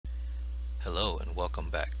Hello and welcome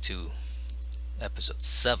back to episode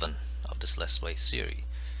 7 of this Let's Play series.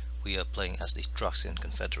 We are playing as the Troxean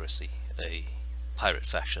Confederacy, a pirate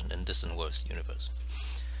faction in Distant Worlds universe.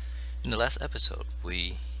 In the last episode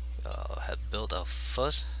we had built our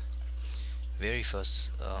very first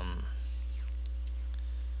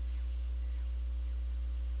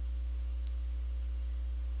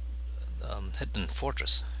hidden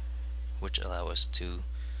fortress, which allow us to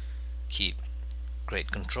keep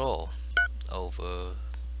great control over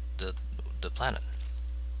the planet.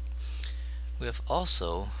 We have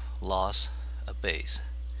also lost a base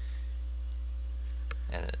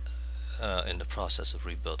and in the process of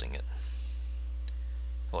rebuilding it,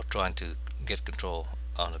 or trying to get control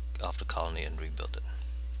of the colony and rebuild it.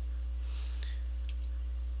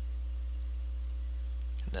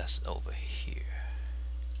 That's over here,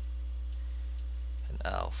 and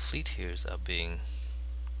our fleet here are being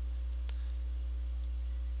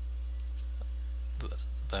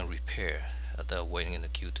repaired. They're waiting in the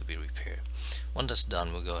queue to be repaired. Once that's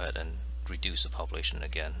done, we'll go ahead and reduce the population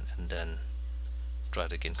again, and then try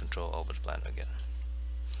to gain control over the planet again.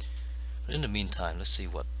 But in the meantime, let's see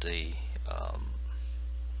what the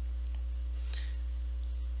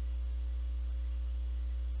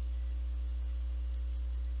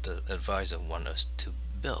advisor want us to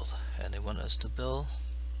build, and they want us to build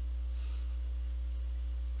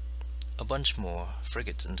a bunch more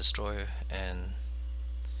frigates and destroyer and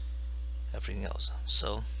everything else.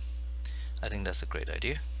 So I think that's a great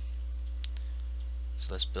idea.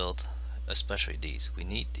 So let's build especially these. We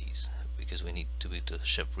need these because we need to be able to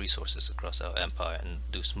ship resources across our empire and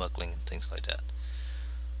do smuggling and things like that.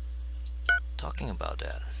 Talking about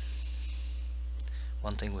that,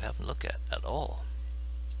 one thing we haven't looked at all,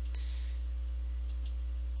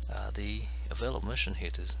 the available mission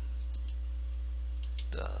here to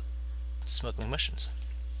the smuggling missions.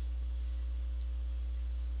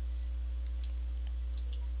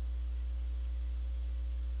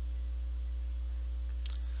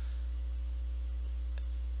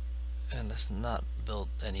 And let's not build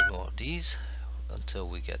any more of these until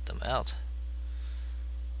we get them out.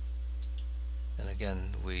 And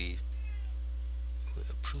again, we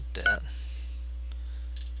approved that.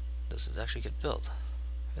 Does it actually get built?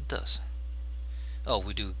 It does. Oh,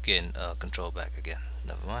 we do gain control back again.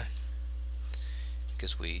 Never mind,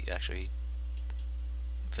 because we actually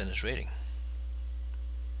finished raiding.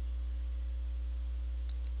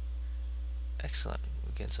 Excellent.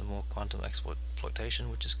 We gain some more quantum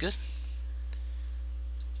exploitation, which is good.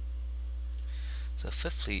 So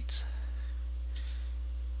Fifth Fleet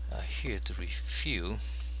here to refuel.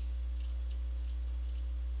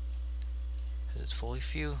 Is it fully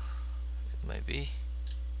fuel? It may be.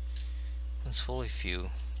 Once fully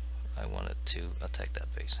fuel, I wanted to attack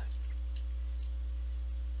that base.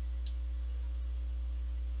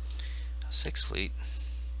 Sixth Fleet.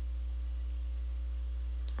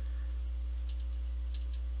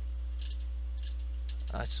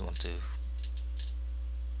 I just want to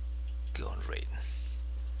go on raid.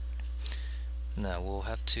 Now we'll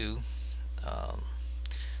have to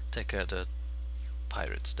take care of the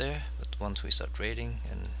pirates there, but once we start raiding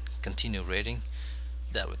and continue raiding,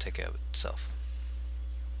 that will take care of itself.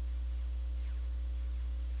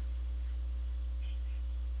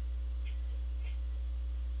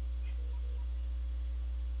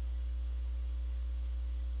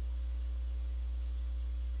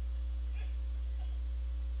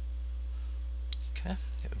 Okay,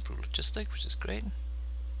 we have improved logistics, which is great.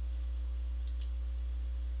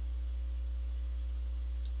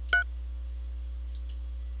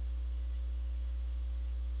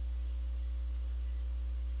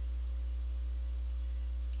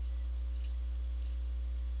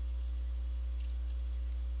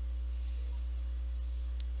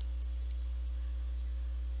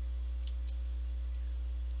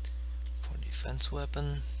 Defense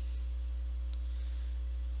weapon.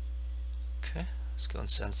 Okay, let's go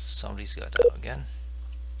and send some of these guys out again.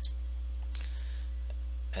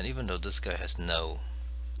 And even though this guy has no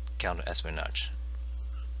counter espionage,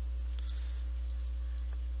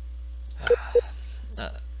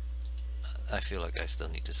 I feel like I still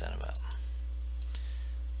need to send him out.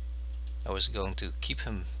 I was going to keep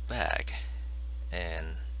him back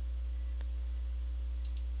and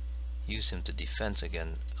use him to defend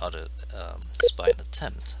against other spy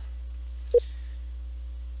attempt,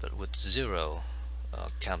 but with zero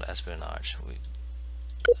counter espionage,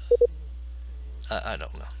 I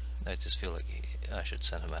don't know. I just feel like I should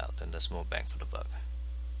send him out, and that's more bang for the buck.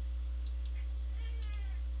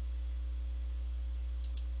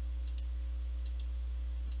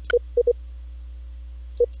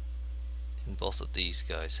 And both of these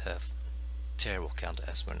guys have terrible counter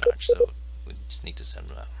espionage, so we just need to send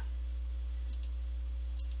them out.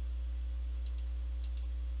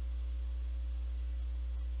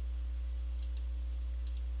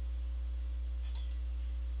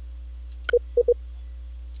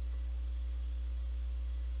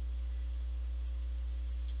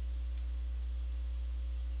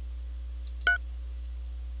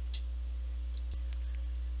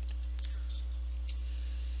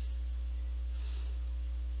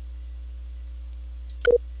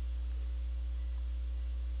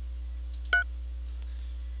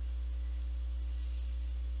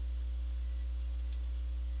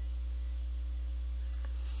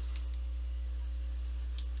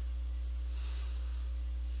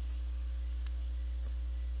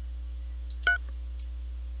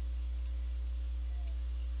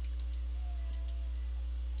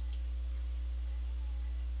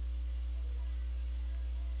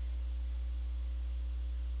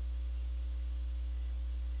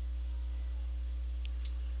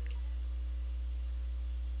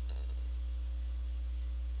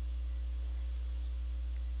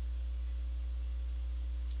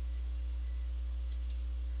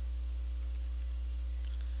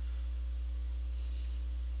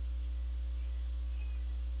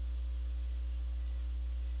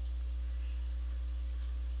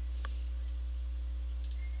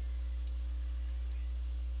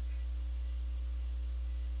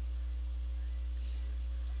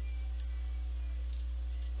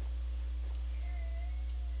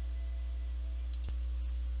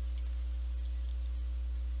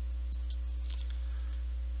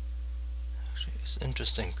 It's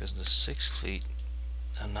interesting because the 6th Fleet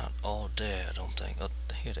are not all there, I don't think. Oh,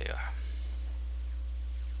 here they are.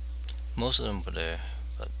 Most of them were there,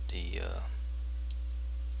 but the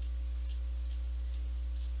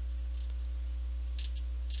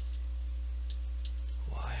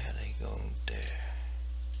why are they going there?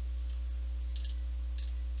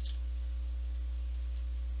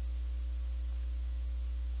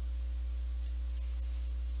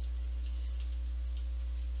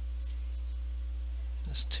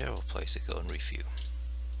 That's a terrible place to go and refuel.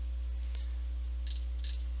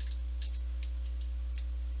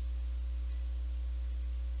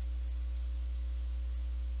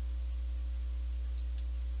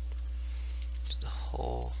 Just the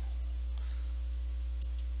whole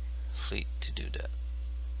fleet to do that.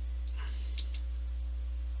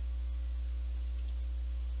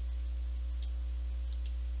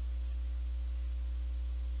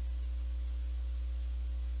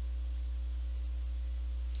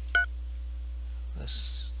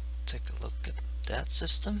 Let's take a look at that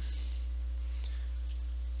system.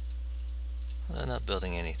 They're not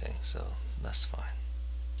building anything, so that's fine.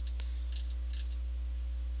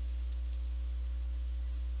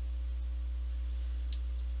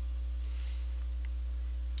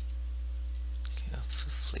 Okay,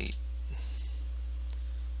 fleet.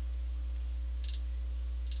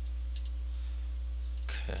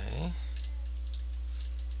 Okay.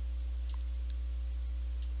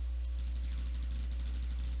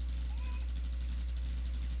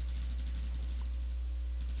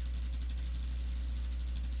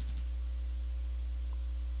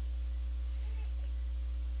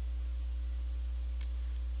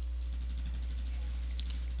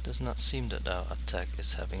 Does not seem that our attack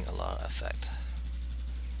is having a lot of effect.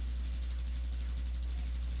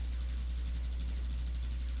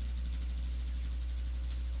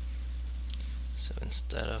 So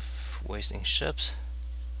instead of wasting ships,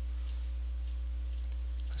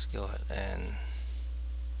 let's go ahead and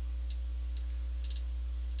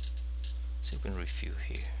see if we can refuel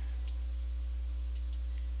here.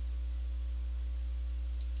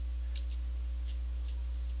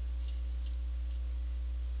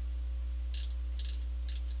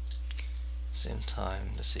 Same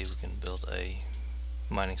time, let's see if we can build a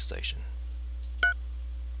mining station.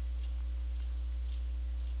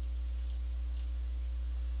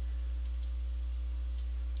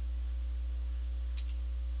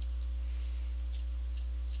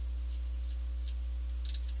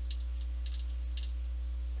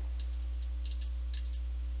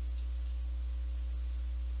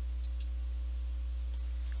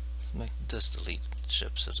 Let's make this the lead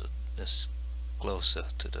ship so that it's closer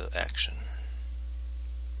to the action.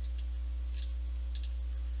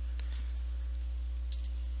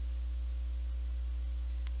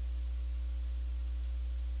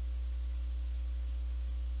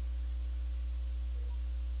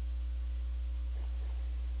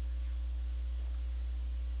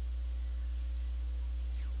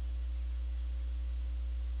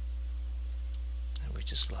 We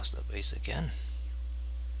just lost our base again.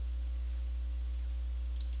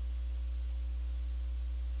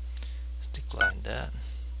 doing that.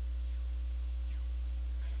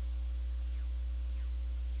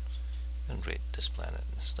 And rate this planet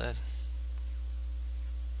instead.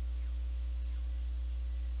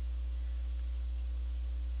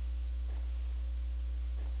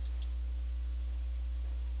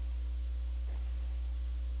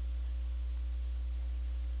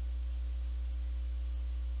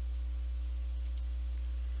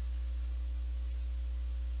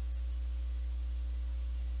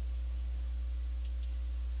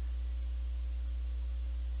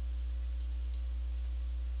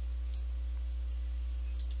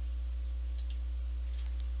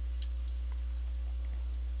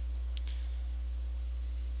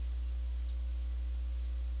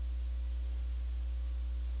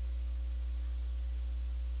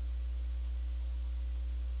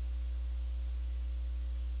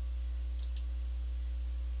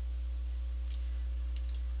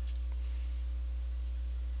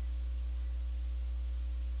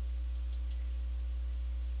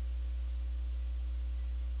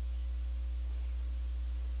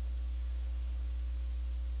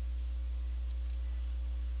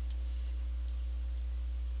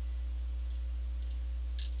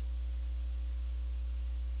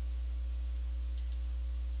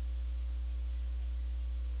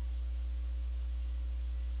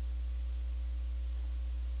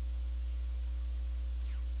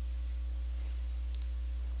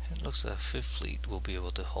 It looks like Fifth Fleet will be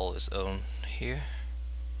able to hold its own here.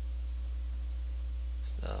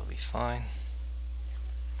 So that'll be fine.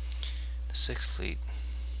 The Sixth Fleet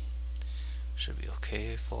should be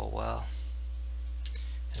okay for a while,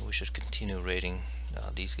 and we should continue raiding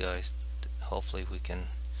these guys. Hopefully we can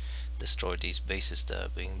destroy these bases that are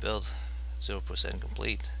being built. 0%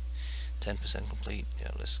 complete, 10% complete.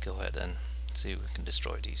 Yeah, let's go ahead and see if we can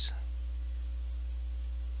destroy these.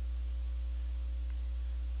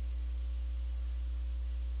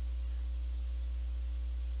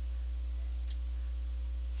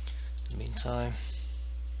 In the meantime,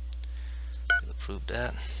 we'll approve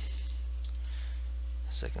that.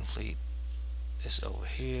 Second Fleet is over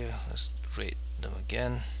here. Let's raid them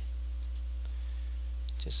again,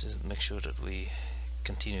 just to make sure that we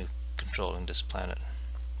continue controlling this planet.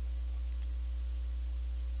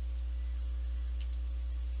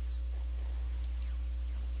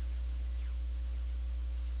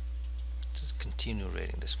 Just continue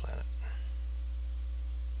raiding this planet.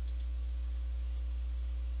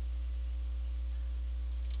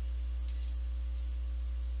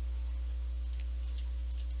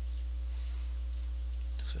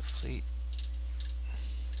 Fifth Fleet.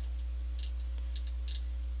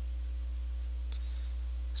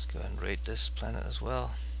 Let's go and raid this planet as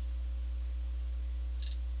well.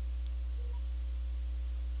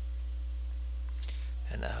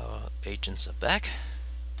 And our agents are back.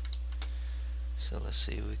 So let's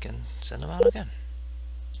see if we can send them out again.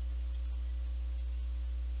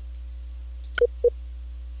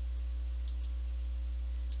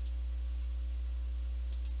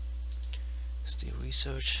 Let's do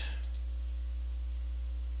research.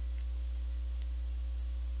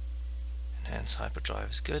 Enhanced hyperdrive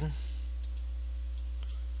is good.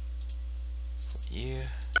 For a year.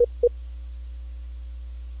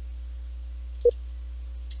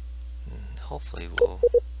 And hopefully we'll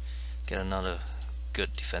get another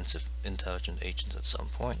good defensive intelligent agent at some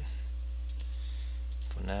point.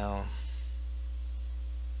 For now,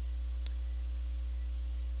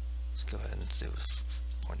 let's go ahead and do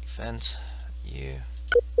more defense. Year.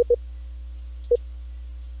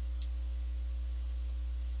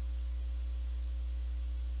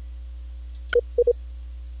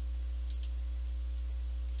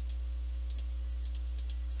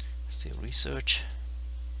 Let's do research.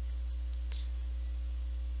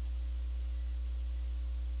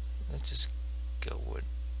 Let's just go with,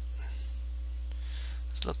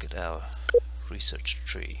 let's look at our research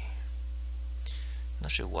tree.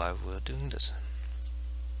 Not sure why we're doing this.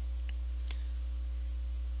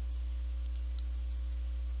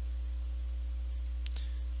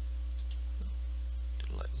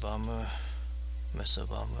 Light bomber, missile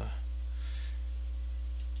bomber,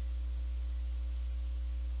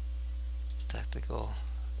 tactical,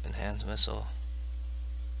 enhanced missile.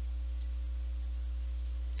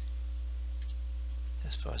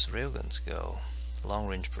 As far as railguns go, long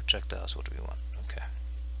range projectiles, what do we want? Okay.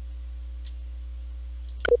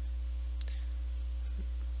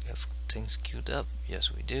 We have things queued up,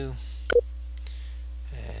 yes we do.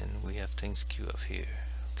 And we have things queued up here,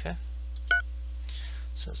 okay.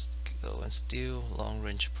 So let's go and steal long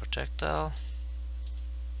range projectile.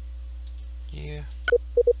 Here.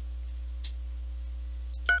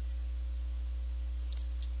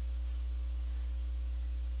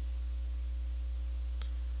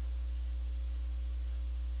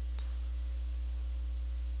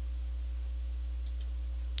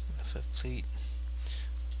 fleet.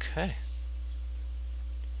 Okay.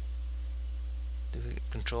 Do we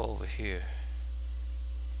get control over here?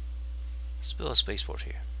 Let's build a spaceport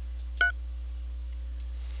here.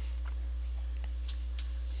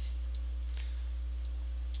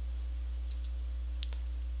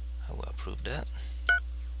 I will approve that.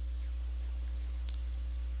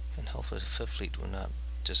 And hopefully the 5th fleet will not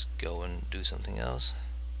just go and do something else.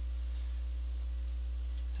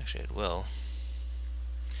 Actually it will.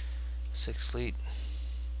 6th fleet.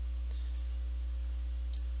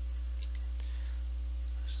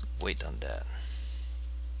 Let's wait on that.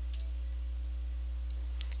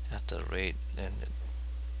 After the raid, then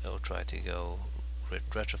it'll try to go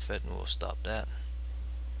retrofit, and we'll stop that.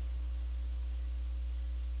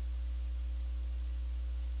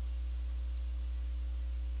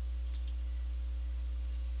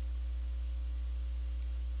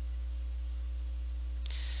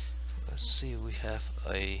 Let's see, we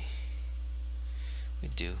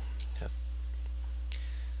do have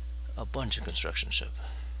a bunch of construction ship.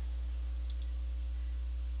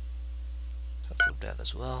 Approve that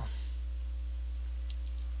as well.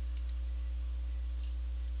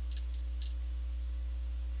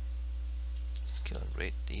 Let's go and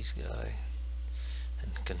rate these guys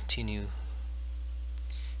and continue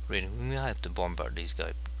rating. We might have to bombard these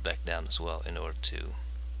guys back down as well in order to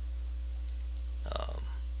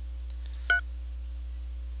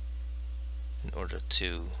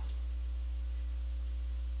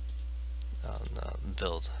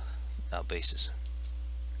build our bases.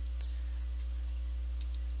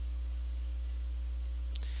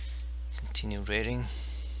 Continue rating.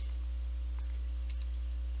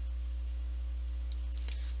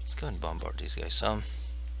 Let's go and bombard these guys some.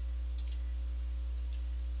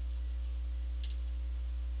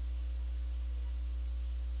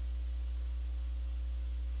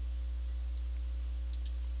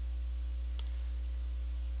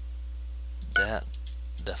 That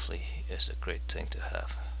definitely is a great thing to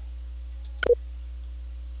have.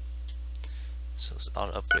 So I'll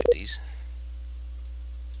upgrade these.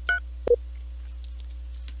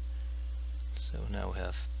 So now we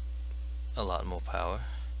have a lot more power,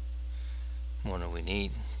 more than we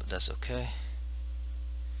need, but that's okay.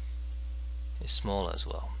 It's smaller as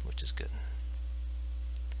well, which is good.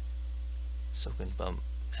 So we can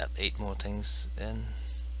add 8 more things then.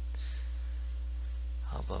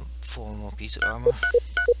 How about 4 more pieces of armor?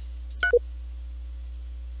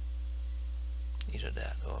 Either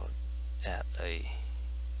that or add a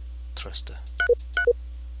thruster.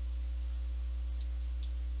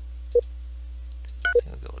 I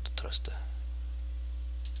think I'll go with the thruster.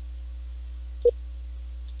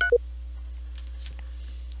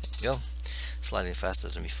 There we go. Slightly faster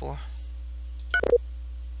than before.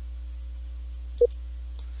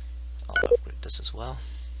 I'll upgrade this as well.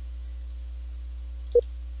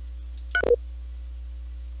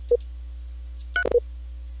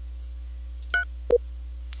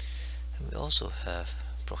 We also have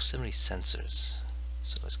proximity sensors,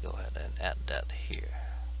 so let's go ahead and add that here.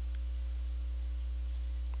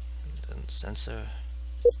 And then sensor,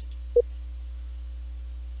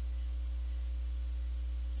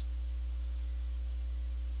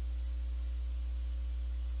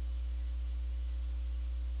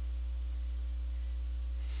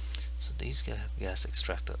 so these guys have gas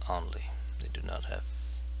extractor only. They do not have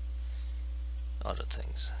other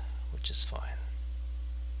things, which is fine.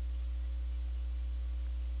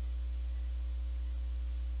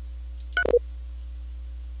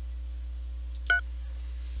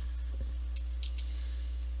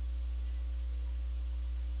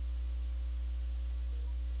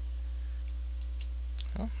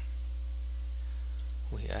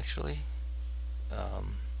 We actually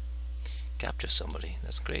capture somebody.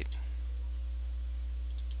 That's great.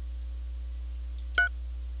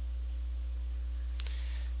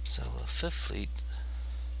 So a 5th fleet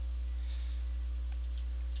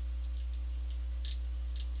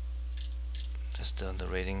has done the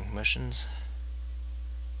raiding missions.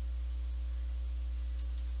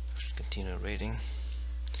 Continue raiding.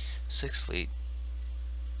 6th fleet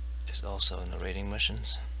is also in the raiding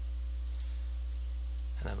missions.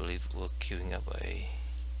 And I believe we're queuing up a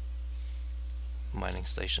mining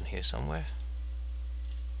station here somewhere.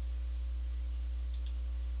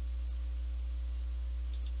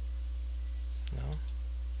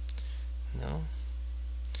 No.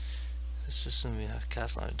 The system we have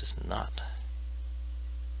cast on it does not.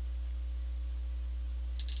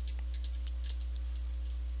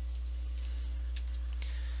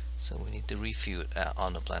 So we need to refuel it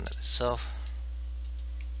on the planet itself.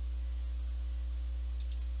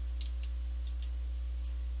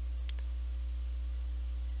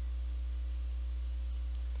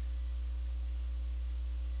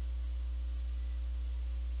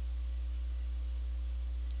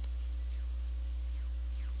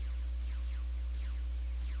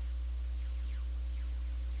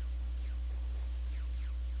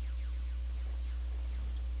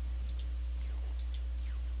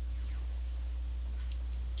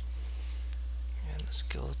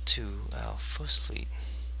 let's go to our first fleet,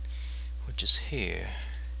 which is here.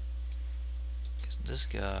 This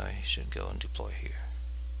guy should go and deploy here,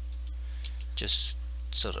 just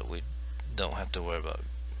so that we don't have to worry about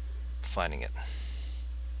finding it.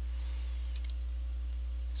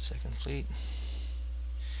 Second fleet,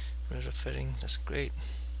 retrofitting, that's great.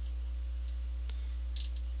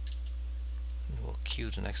 And we'll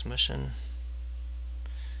queue the next mission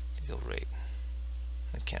to go raid.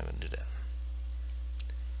 I can't even do that.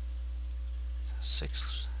 So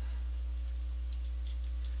 6.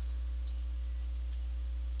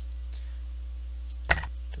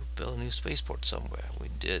 Build a new spaceport somewhere. We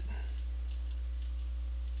did.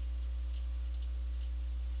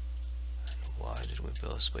 And why did we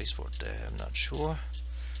build a spaceport there? I'm not sure.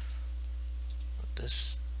 But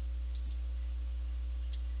this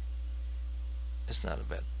is not a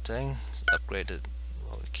bad thing. Let's upgrade it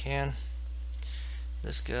while we can.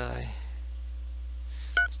 This guy,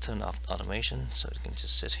 let's turn off automation so it can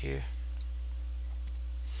just sit here.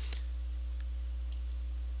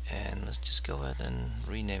 And let's just go ahead and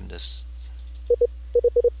rename this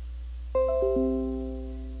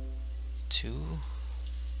to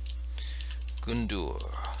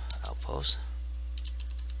Gundur Outpost.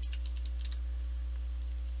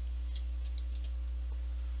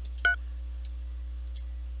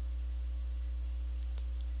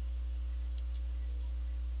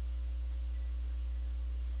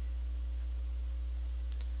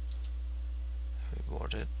 We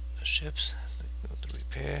boarded the ships. Go to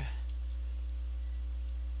repair.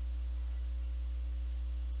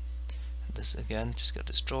 This again just got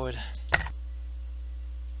destroyed.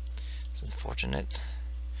 It's unfortunate.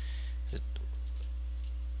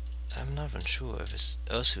 I'm not even sure if it's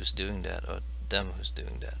us who's doing that or them who's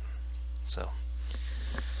doing that. So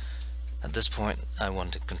at this point I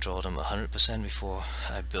want to control them 100% before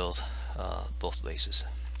I build both bases.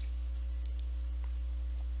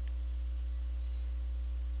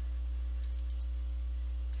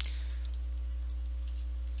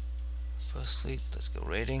 First fleet, let's go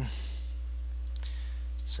raiding.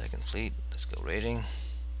 Second fleet, let's go raiding.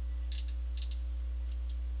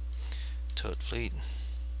 Third fleet.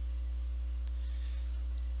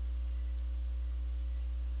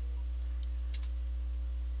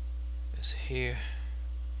 Is here.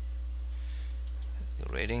 Let's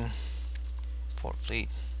go raiding. Fourth fleet.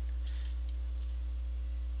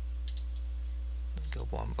 Let's go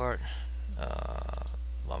bombard.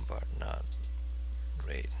 Bombard, not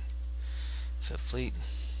raid. Fifth fleet.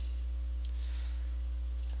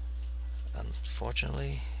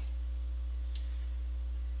 Unfortunately,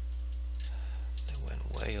 they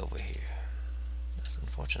went way over here. That's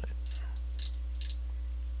unfortunate.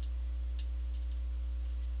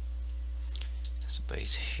 There's a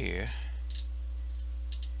base here,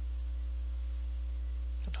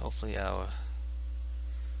 and hopefully our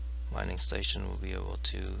mining station will be able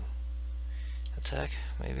to attack,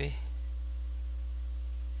 maybe.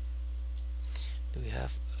 Do we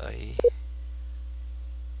have a...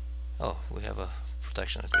 Oh, we have a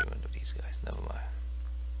protection agreement with these guys. Never mind.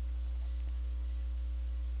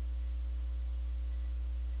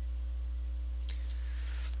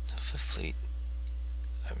 The Fifth Fleet,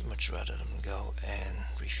 I'd much rather them go and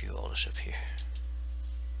refuel all the ship here.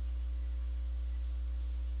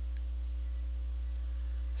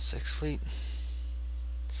 Sixth Fleet.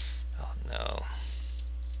 Oh no.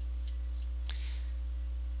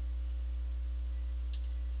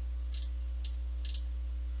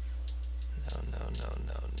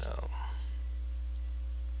 No.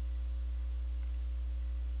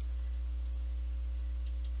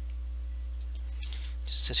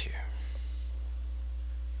 Just sit here.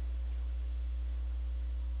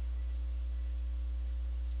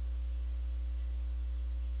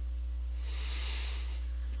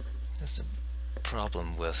 That's the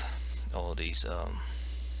problem with all these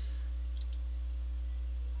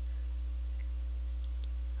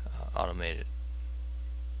automated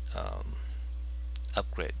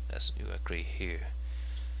upgrade, as you agree here,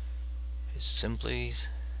 is simply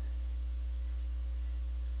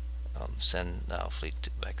send our fleet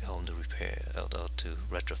back home to repair, although to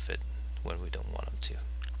retrofit when we don't want them to.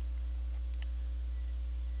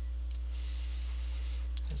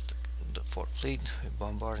 The fourth fleet, we're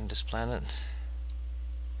bombarding this planet.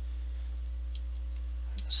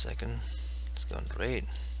 Second, let's go and raid.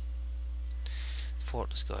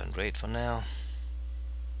 Fourth, let's go and raid for now.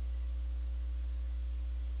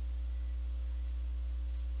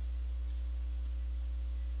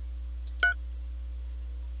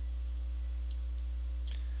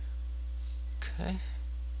 Okay.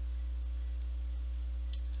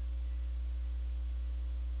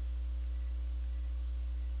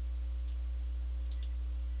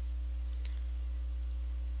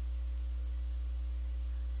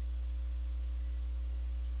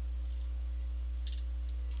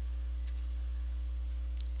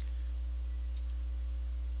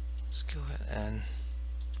 Let's go ahead and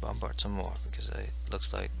bombard some more, because it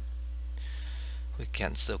looks like we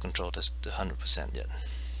can't still control this to 100% yet.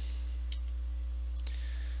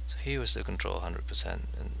 So here we still control 100%,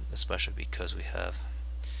 and especially because we have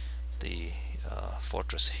the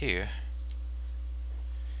fortress here.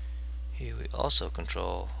 Here we also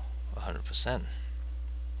control 100%.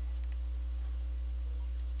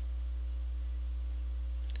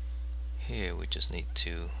 Here we just need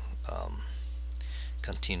to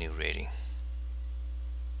continue raiding.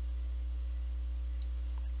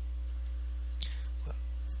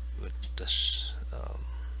 With this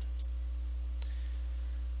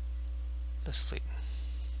fleet.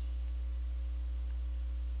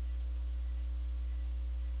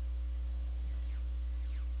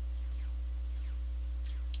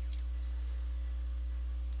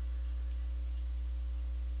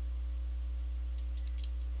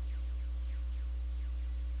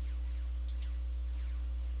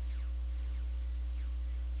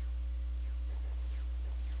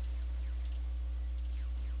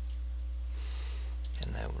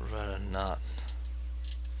 And I would rather not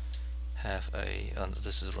have a, oh no,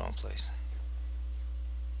 this is the wrong place.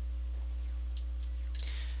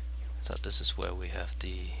 I thought this is where we have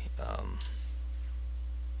the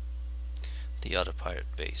other pirate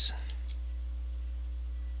base.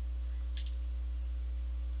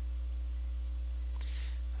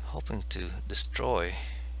 Hoping to destroy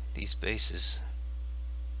these bases.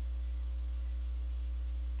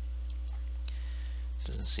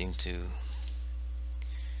 Doesn't seem to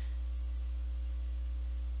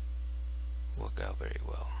work out very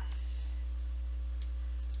well.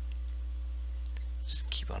 Just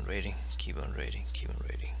keep on raiding, keep on raiding, keep on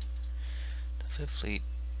raiding. The 5th fleet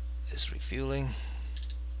is refueling,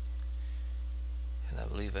 and I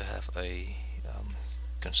believe I have a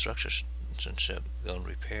construction ship going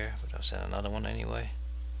repair, but I'll send another one anyway.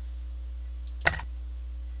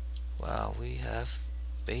 Wow, we have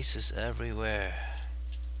bases everywhere.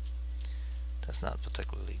 That's not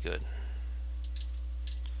particularly good.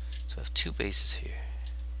 So I have 2 bases here.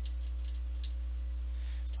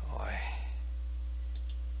 Boy.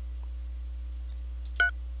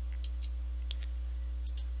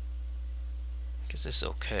 Guess this is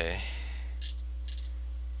okay.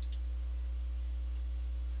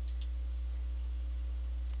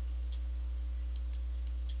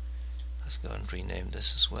 Let's go and rename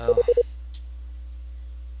this as well.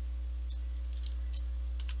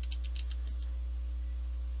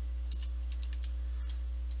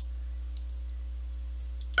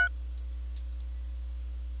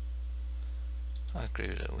 I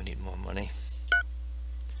agree that we need more money.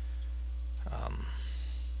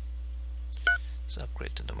 Let's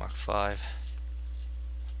upgrade to the Mark V. I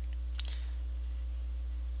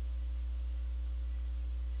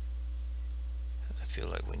feel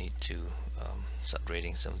like we need to start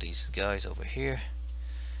raiding some of these guys over here,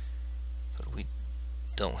 but we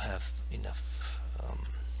don't have enough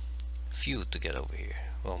fuel to get over here.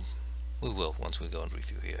 Well, we will once we go and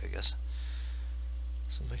refuel here, I guess.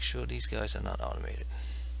 So make sure these guys are not automated.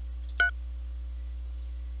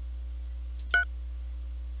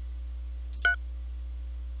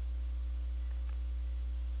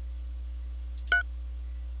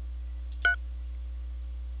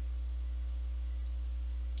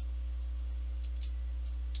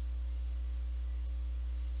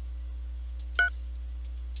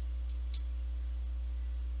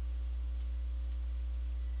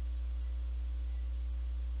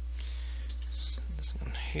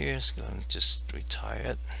 Here is going to just retire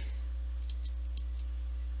it.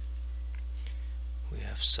 We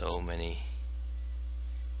have so many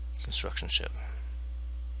construction ships.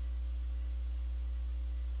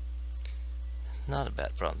 Not a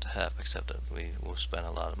bad problem to have, except that we will spend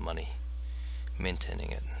a lot of money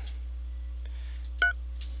maintaining it.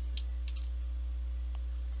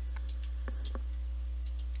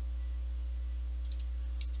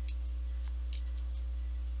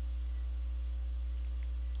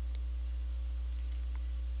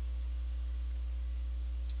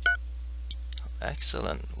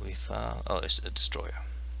 Excellent, we found, oh, it's a destroyer.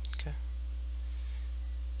 Okay.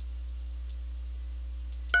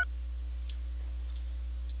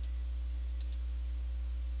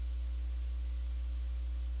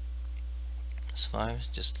 That's fine,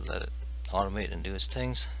 just let it automate and do its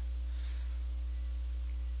things.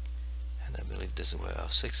 And I believe this is where our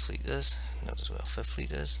 6th fleet is. No, this is where our 5th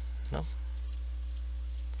fleet is. No?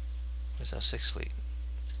 Where's our 6th fleet?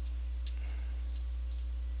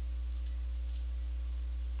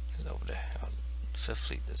 Over there. Our 5th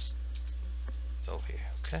fleet is over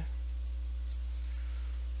here. Okay,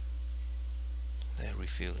 they're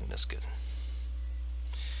refueling, that's good.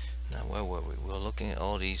 Now where were we? We were looking at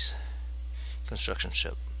all these construction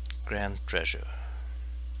ship. Grand Treasure.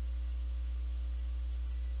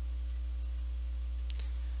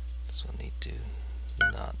 This one need to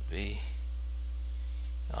not be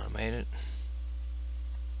automated.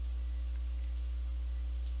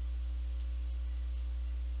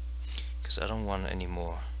 Because I don't want any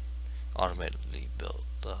more automatically built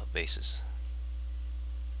bases.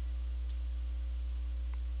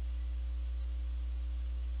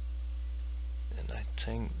 And I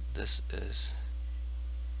think this is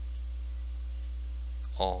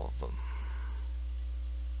all of them.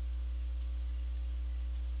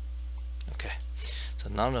 Okay, so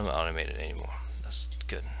none of them are automated anymore. That's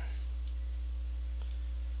good.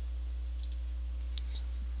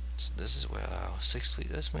 So this is where our 6th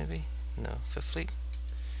fleet is, maybe? No, 5th fleet?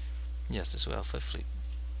 Yes, this is where our 5th fleet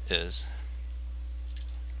is.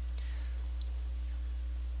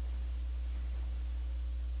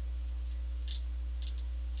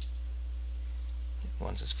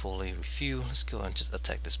 Once it's fully refueled, let's go and just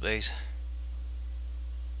attack this base.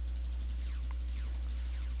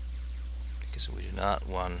 Because we do not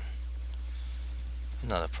want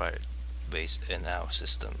another private base in our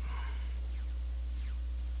system.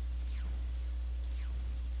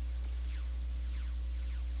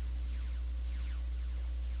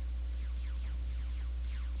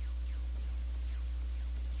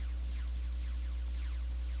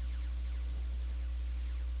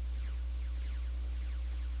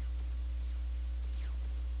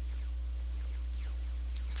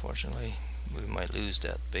 Unfortunately, we might lose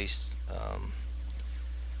that base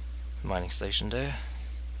mining station there,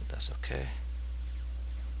 but that's okay.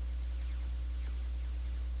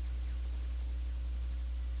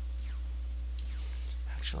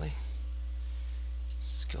 Actually,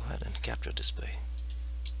 let's go ahead and capture this bay.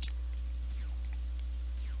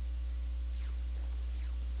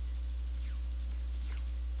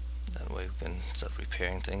 That way we can start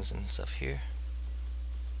repairing things and stuff here.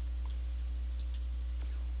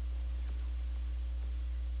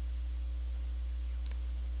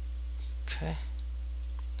 Okay,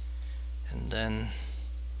 and then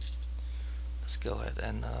let's go ahead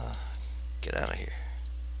and get out of here.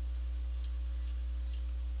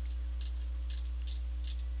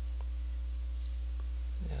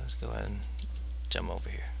 Yeah, let's go ahead and jump over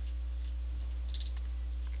here.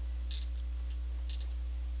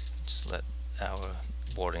 Just let our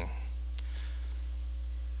boarding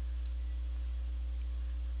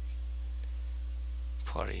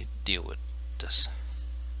party deal with this.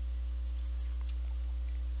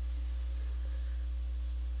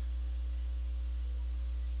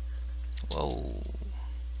 Whoa.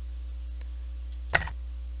 We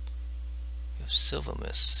have silver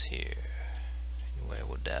mist here. Where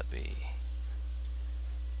would that be?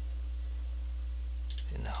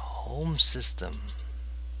 In the home system.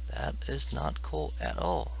 That is not cool at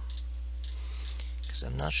all. Because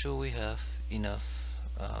I'm not sure we have enough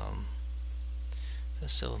the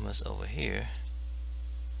silver mist over here.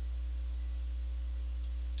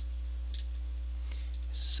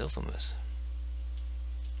 Silver mist.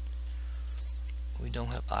 We don't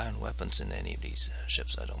have iron weapons in any of these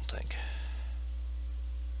ships, I don't think.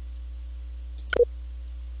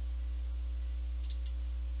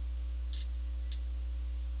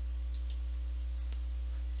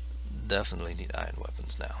 Definitely need iron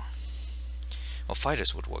weapons now. Well,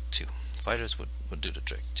 fighters would work too. Fighters would do the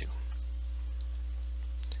trick too.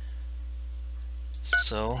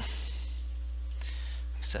 So,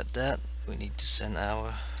 we said that. We need to send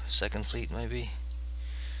our 2nd fleet maybe.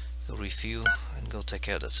 Go refuel and go take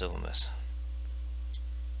care of that silver mist.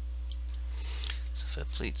 So 5th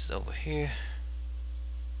fleet's over here.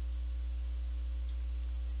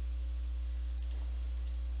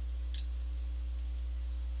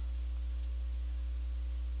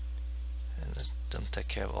 And let them take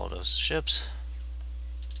care of all those ships.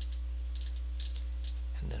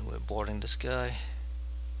 And then we're boarding this guy.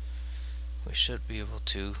 We should be able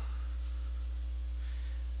to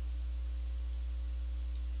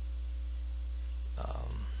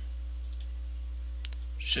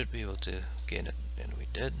gain it, and we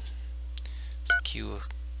did. Secure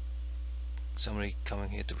somebody coming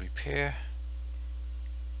here to repair.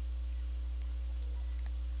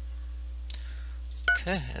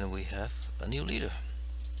 Okay, and we have a new leader.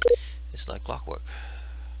 It's like clockwork.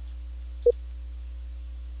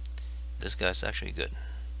 This guy's actually good.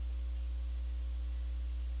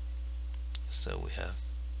 So we have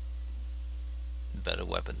better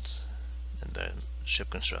weapons and better ship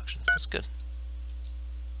construction. That's good.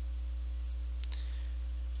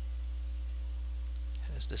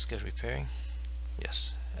 Is this guy repairing?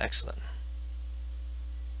 Yes, excellent.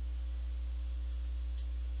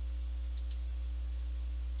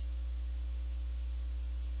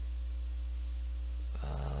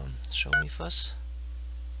 show me first.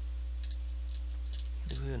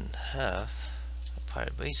 Do we even have a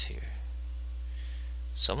pirate base here?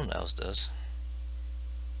 Someone else does.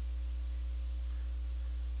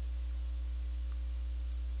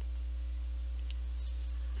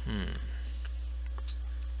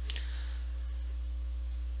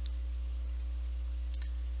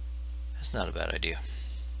 That's not a bad idea.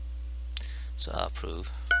 So I'll approve.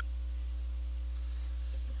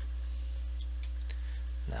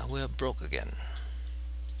 Now we're broke again.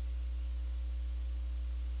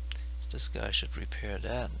 So this guy should repair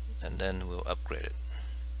that, and then we'll upgrade it.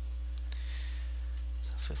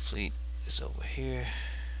 So Fifth Fleet is over here.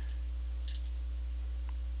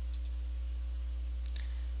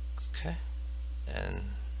 Okay,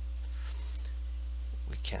 and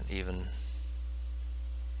we can't even.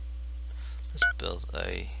 Let's build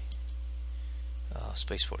a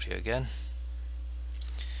spaceport here again.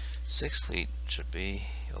 Sixth Fleet should be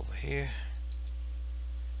over here.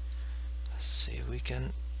 Let's see if we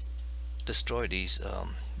can destroy these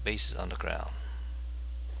bases underground.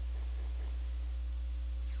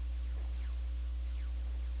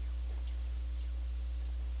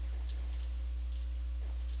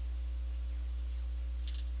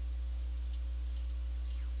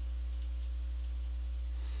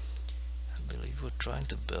 I believe we're trying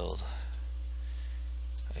to build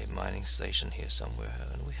a mining station here somewhere,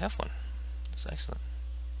 and we have one. That's excellent.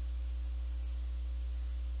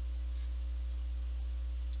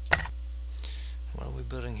 What are we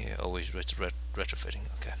building here? Oh, we're retrofitting.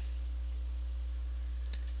 Okay.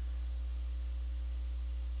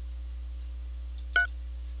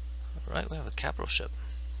 Alright, we have a capital ship.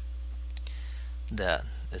 That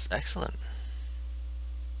is excellent.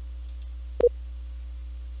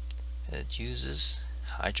 It uses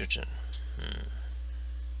hydrogen.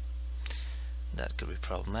 That could be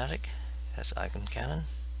problematic. Has icon cannon.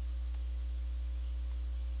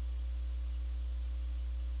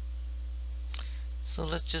 So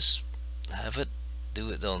let's just have it do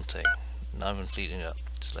its own thing. Not even fleeting up.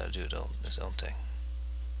 Just let it do its own thing.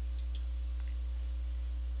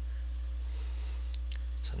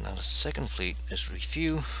 So now the second fleet is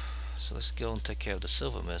refuel. So let's go and take care of the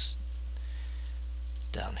silver mist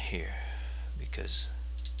down here, because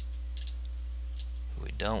if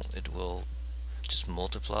we don't, it will just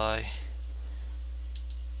multiply,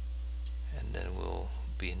 and then we'll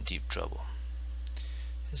be in deep trouble.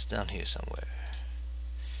 It's down here somewhere.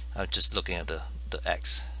 I'm just looking at the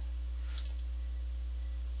X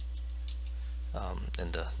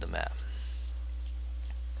in the map.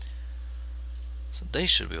 So they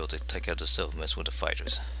should be able to take out the silver mist with the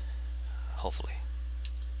fighters, hopefully.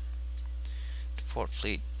 The fourth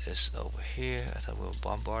fleet is over here. I thought we were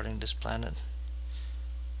bombarding this planet.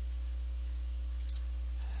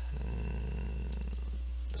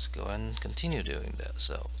 Let's go and continue doing that.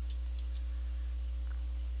 So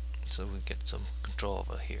we get some control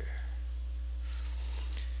over here.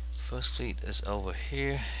 First fleet is over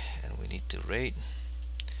here, and we need to raid.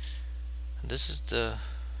 And this is the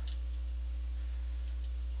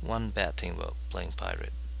one bad thing about playing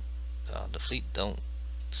pirate. The fleet don't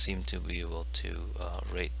seem to be able to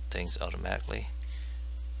raid things automatically.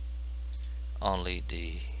 Only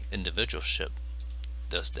the individual ship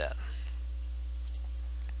does that.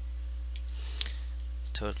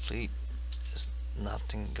 Third fleet is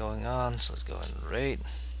nothing going on, so let's go ahead and raid.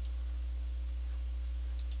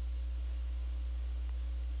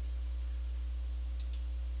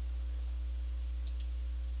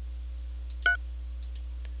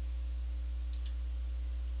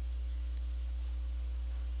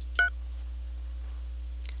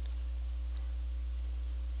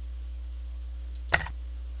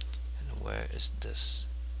 And where is this?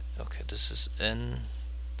 Okay, this is in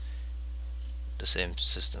the same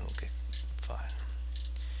system. Okay, fine.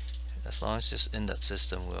 As long as it's in that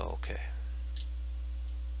system, we're okay.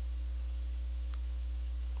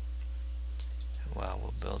 Wow, we're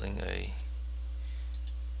building a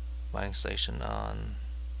mining station on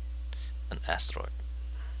an asteroid.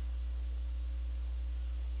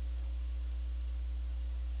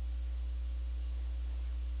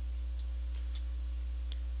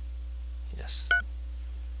 Yes.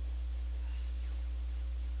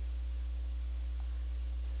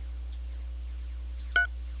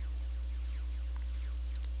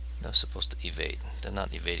 They're supposed to evade. They're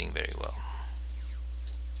not evading very well.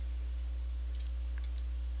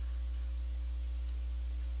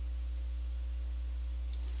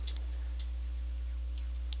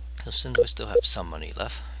 So since we still have some money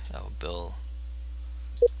left, I will build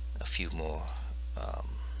a few more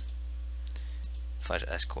fighter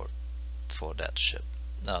escort for that ship,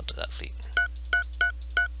 not that fleet.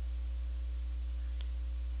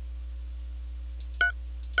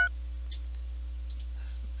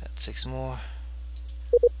 6 more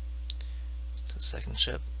to the second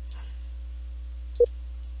ship.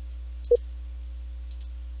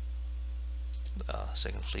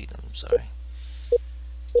 Second fleet, I'm sorry.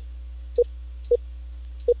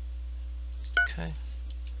 Okay.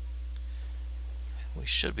 We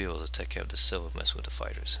should be able to take care of the silver mess with the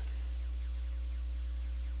fighters.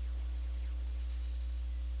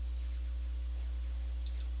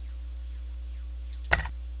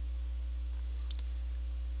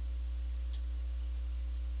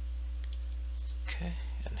 Okay,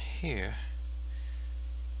 and here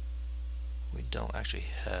we don't actually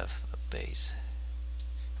have a base.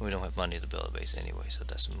 We don't have money to build a base anyway, so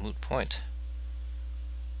that's a moot point.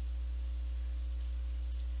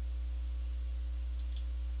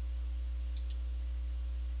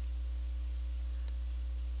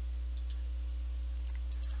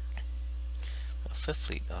 A fifth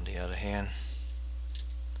fleet, on the other hand,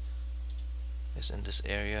 is in this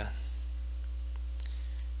area.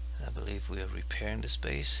 I believe we are repairing this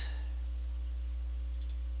base.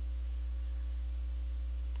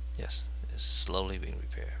 Yes, it's slowly being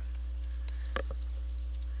repaired.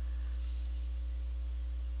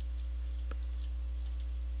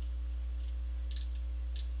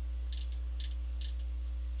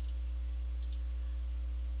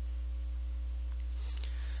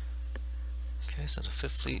 Okay, so the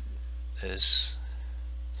fifth fleet is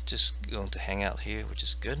just going to hang out here, which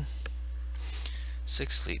is good.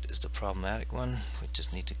 Sixth fleet is the problematic one. We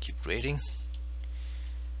just need to keep raiding.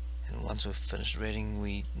 And once we've finished raiding,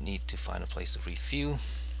 we need to find a place to refuel.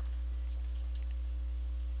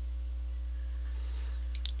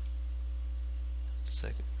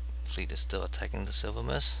 Second fleet is still attacking the silver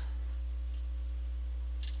mess.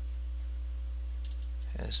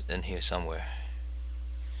 It's in here somewhere.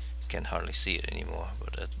 You can hardly see it anymore,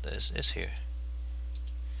 but it is here.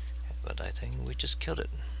 But I think we just killed it.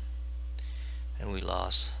 And we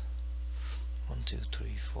lost 1, 2,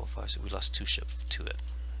 3, 4, 5, 6. We lost 2 ships to it.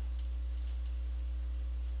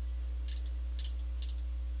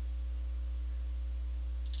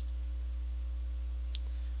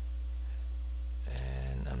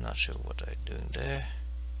 I'm not sure what I'm doing there.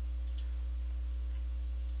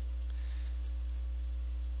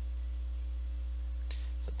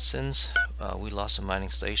 But since we lost a mining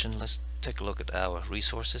station, let's take a look at our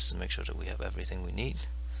resources and make sure that we have everything we need.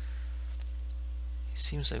 It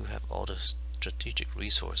seems like we have all the strategic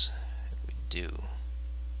resources. We do.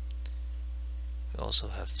 We also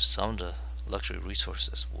have some of the luxury resources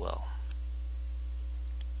as well.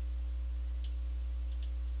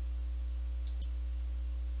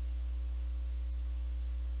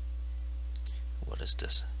 What is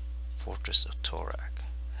this? Fortress of Torak.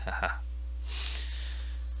 Haha.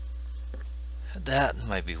 That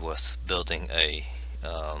might be worth building a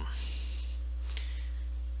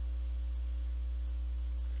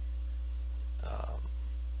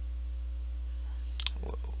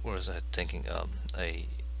what was I thinking? A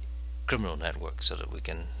criminal network, so that we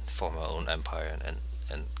can form our own empire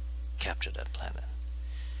and capture that planet.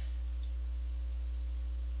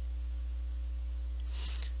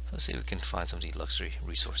 Let's see if we can find some of these luxury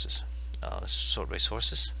resources. Let's sort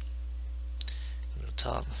resources. Go to the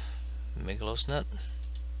top. Megalos nut.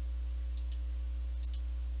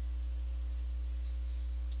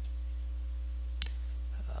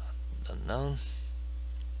 Unknown.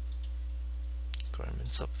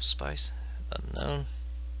 Garment spice. Unknown.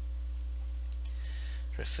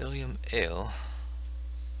 Rephilium ale.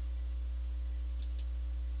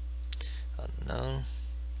 Unknown.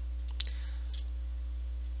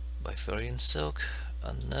 Bifurian silk.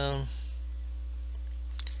 Unknown.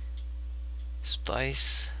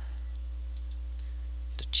 Spice.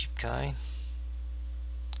 The cheap kind.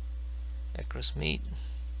 Ecrus meat.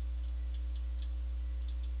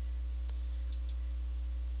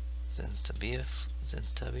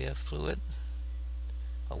 Zentabia fluid.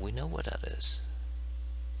 Oh, we know what that is.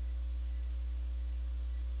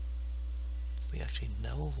 We actually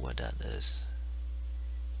know what that is.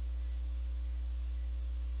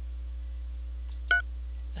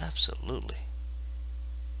 Absolutely.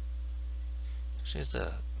 Here's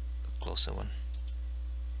the closer one.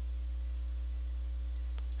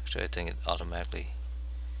 Actually, I think it automatically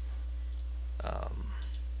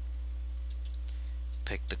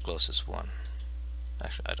picked the closest one.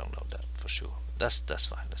 Actually, I don't know that for sure. That's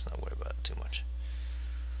fine. Let's not worry about it too much.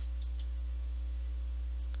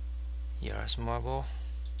 Yaris marble.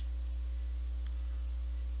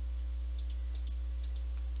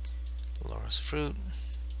 Laura's fruit.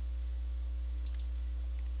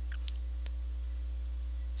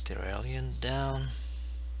 Tyrellian down.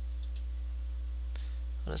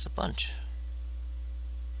 Well, there's a bunch.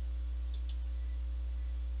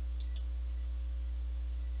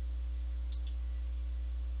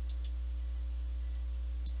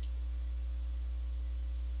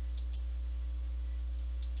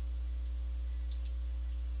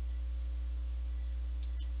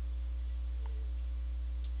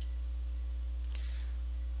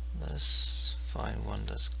 find one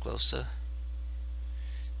that's closer.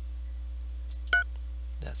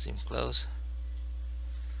 That seems close.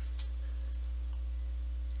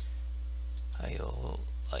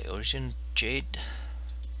 Iosian jade.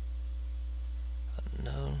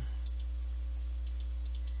 Unknown.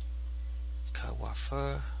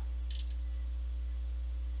 Kawafer.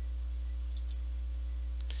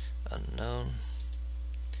 Unknown.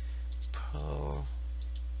 Pearl.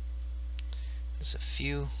 There's a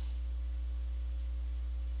few.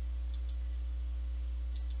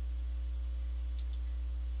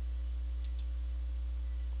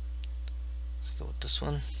 Let's go with this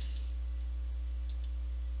one.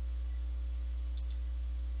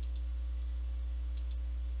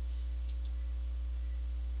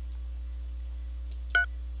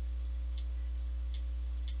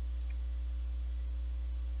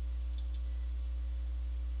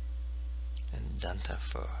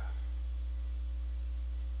 Dantafer.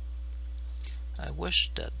 I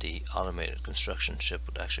wish that the automated construction ship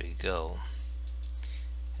would actually go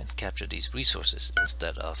and capture these resources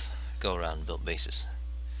instead of go around and build bases.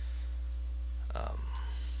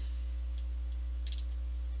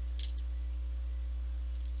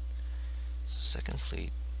 Second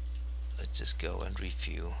fleet, let's just go and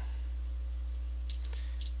refuel.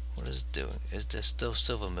 What is it doing? Is there still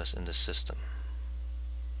silver mist in the system?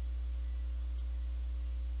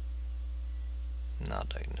 Not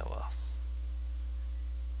that I know of.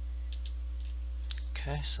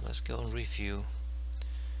 Okay, so let's go and review.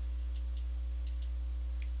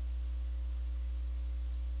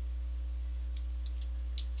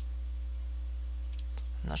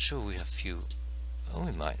 I'm not sure we have few. Oh,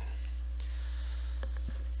 we might.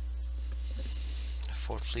 The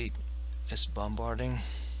fourth fleet is bombarding.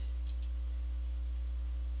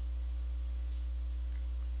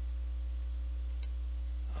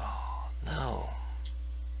 Oh no.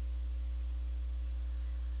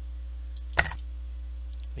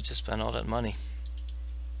 We just spent all that money.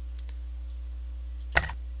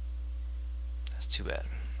 That's too bad.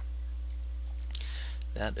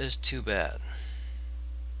 That is too bad.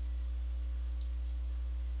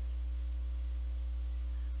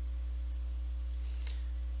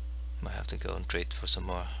 Might have to go and trade for some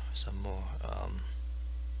more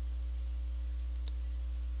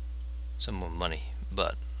money.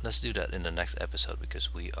 But let's do that in the next episode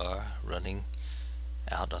because we are running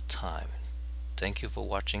out of time. Thank you for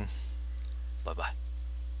watching. Bye bye.